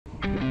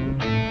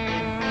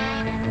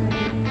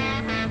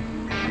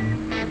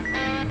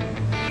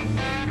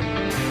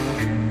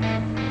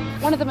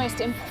One of the most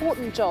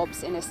important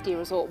jobs in a ski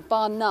resort,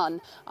 bar none,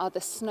 are the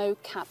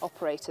snowcat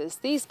operators.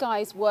 These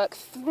guys work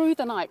through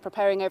the night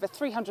preparing over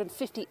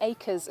 350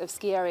 acres of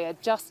ski area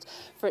just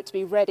for it to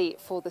be ready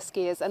for the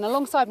skiers. And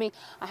alongside me,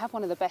 I have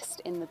one of the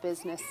best in the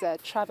business,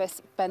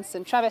 Travis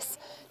Benson. Travis,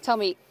 tell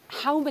me,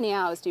 how many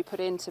hours do you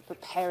put into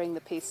preparing the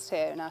piste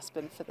here in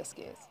Aspen for the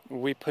skiers?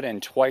 We put in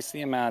twice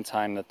the amount of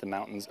time that the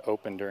mountains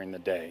open during the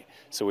day.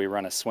 So we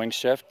run a swing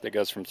shift that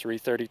goes from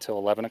 3:30 till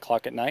 11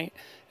 o'clock at night.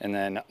 And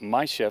then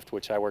my shift,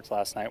 which I worked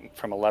last night,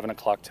 from 11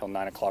 o'clock till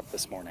 9 o'clock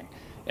this morning.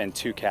 And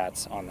 2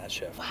 cats on that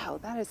shift. Wow,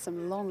 that is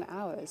some long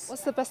hours.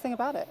 What's the best thing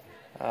about it?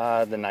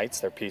 The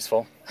nights, they're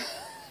peaceful.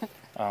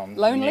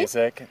 Lonely?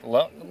 Music,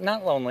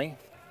 not lonely.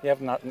 You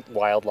have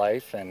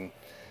wildlife, and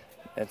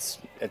it's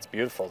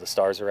beautiful. The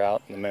stars are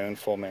out, the moon,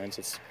 full moons,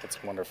 it's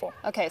wonderful.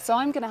 Okay, so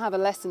I'm going to have a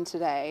lesson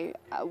today.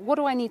 What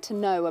do I need to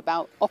know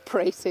about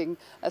operating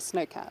a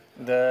snowcat?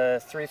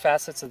 The 3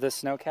 facets of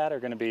this snowcat are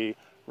going to be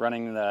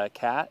running the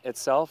cat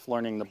itself,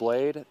 learning the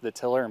blade, the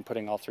tiller, and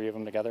putting all 3 of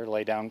them together to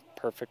lay down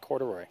perfect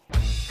corduroy.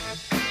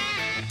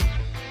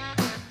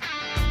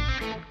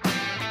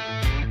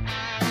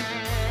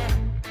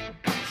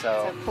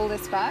 So pull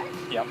this back?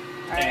 Yep.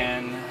 Right.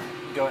 And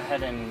go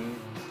ahead and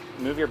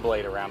move your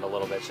blade around a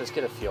little bit. Just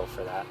get a feel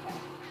for that.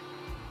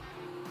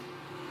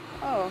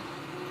 Oh,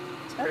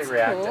 it's that's pretty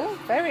reactive. Cool.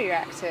 Very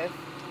reactive.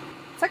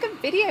 It's like a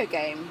video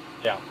game.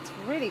 Yeah. It's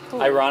really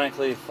cool.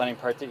 Ironically, the funny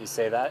part that you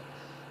say that,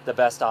 the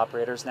best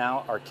operators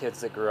now are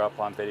kids that grew up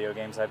on video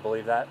games. I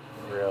believe that.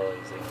 Real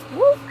easy.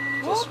 Whoop,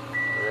 Just whoop.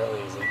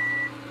 real easy.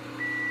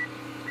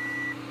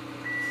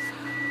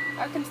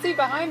 I can see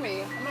behind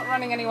me. I'm not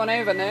running anyone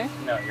over, no?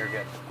 No, you're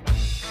good.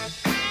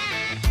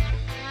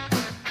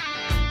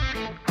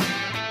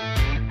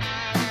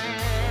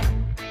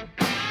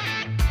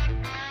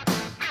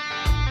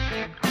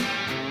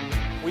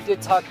 We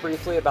did talk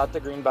briefly about the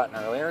green button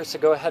earlier, so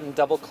go ahead and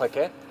double click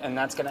it, and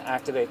that's going to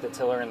activate the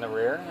tiller in the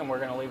rear, and we're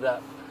going to leave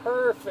that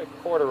perfect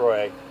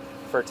corduroy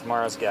for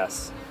tomorrow's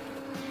guests.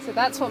 So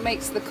that's what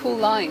makes the cool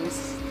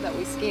lines that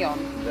we ski on.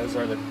 Those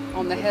are the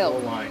hill.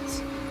 cool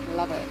lines.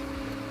 Love it.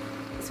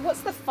 So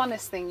what's the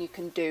funnest thing you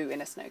can do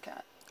in a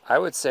snowcat? I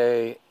would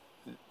say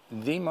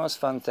the most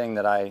fun thing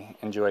that I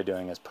enjoy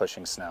doing is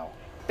pushing snow.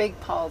 Big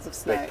piles of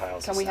snow. Big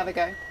piles Can of we snow. have a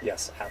go?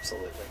 Yes,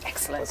 absolutely.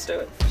 Excellent. Let's do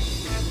it.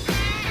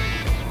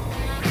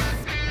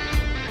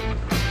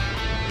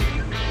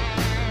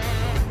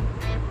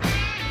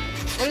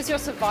 What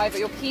is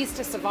your keys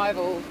to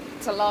survival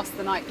to last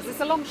the night? Because it's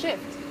a long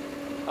shift.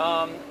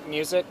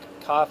 Music,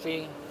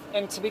 coffee,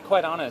 and to be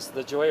quite honest,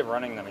 the joy of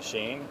running the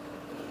machine.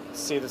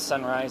 See the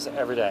sunrise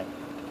every day.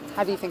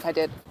 How do you think I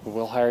did?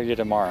 We'll hire you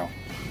tomorrow.